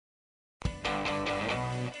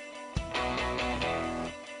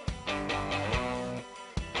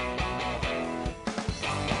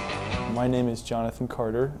My name is Jonathan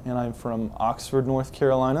Carter, and I'm from Oxford, North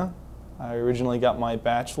Carolina. I originally got my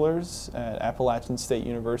bachelor's at Appalachian State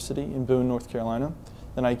University in Boone, North Carolina.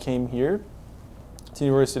 Then I came here to the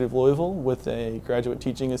University of Louisville with a graduate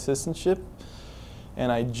teaching assistantship,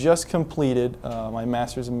 and I just completed my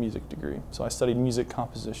master's in music degree. So I studied music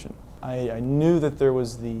composition. I knew that there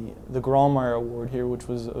was the Grawemeyer Award here, which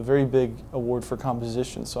was a very big award for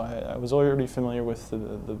composition, so I was already familiar with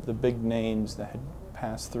the big names that had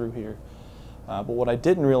passed through here. But what I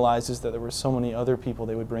didn't realize is that there were so many other people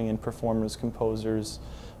they would bring in, performers, composers,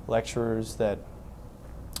 lecturers, that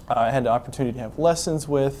I had the opportunity to have lessons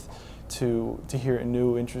with, to hear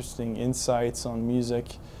new interesting insights on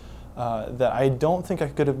music that I don't think I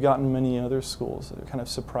could have gotten in many other schools. It kind of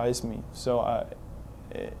surprised me. So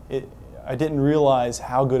I didn't realize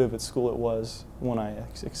how good of a school it was when I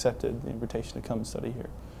accepted the invitation to come and study here.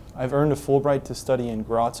 I've earned a Fulbright to study in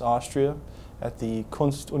Graz, Austria at the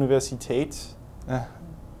Kunstuniversität,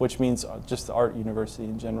 which means just the art university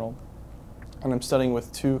in general. And I'm studying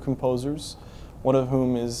with two composers, one of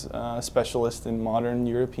whom is a specialist in modern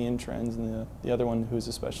European trends, and the other one who is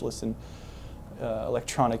a specialist in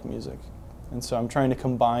electronic music. And so I'm trying to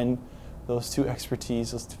combine those two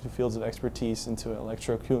fields of expertise into an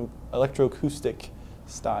electroacoustic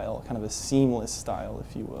style, kind of a seamless style,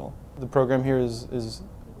 if you will. The program here is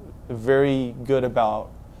very good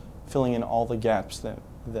about filling in all the gaps that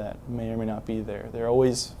may or may not be there. They're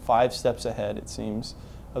always 5 steps ahead, it seems,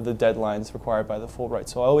 of the deadlines required by the Fulbright.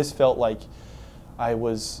 So I always felt like I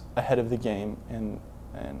was ahead of the game and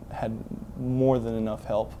had more than enough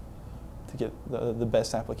help to get the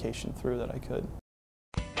best application through that I could.